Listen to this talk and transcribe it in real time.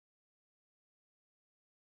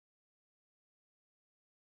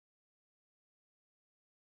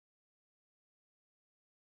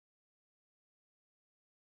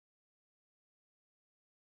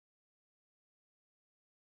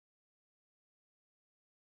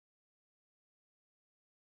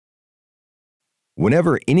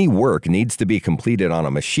Whenever any work needs to be completed on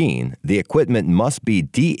a machine, the equipment must be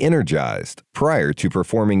de-energized prior to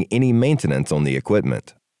performing any maintenance on the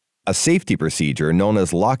equipment. A safety procedure known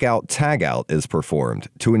as lockout-tagout is performed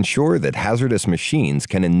to ensure that hazardous machines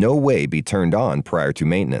can in no way be turned on prior to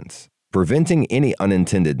maintenance, preventing any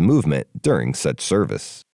unintended movement during such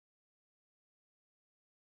service.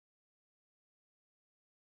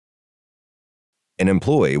 An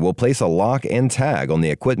employee will place a lock and tag on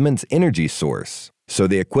the equipment's energy source, so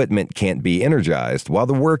the equipment can't be energized while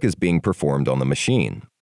the work is being performed on the machine.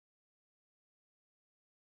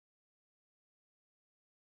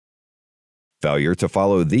 Failure to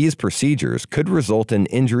follow these procedures could result in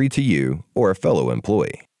injury to you or a fellow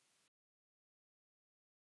employee.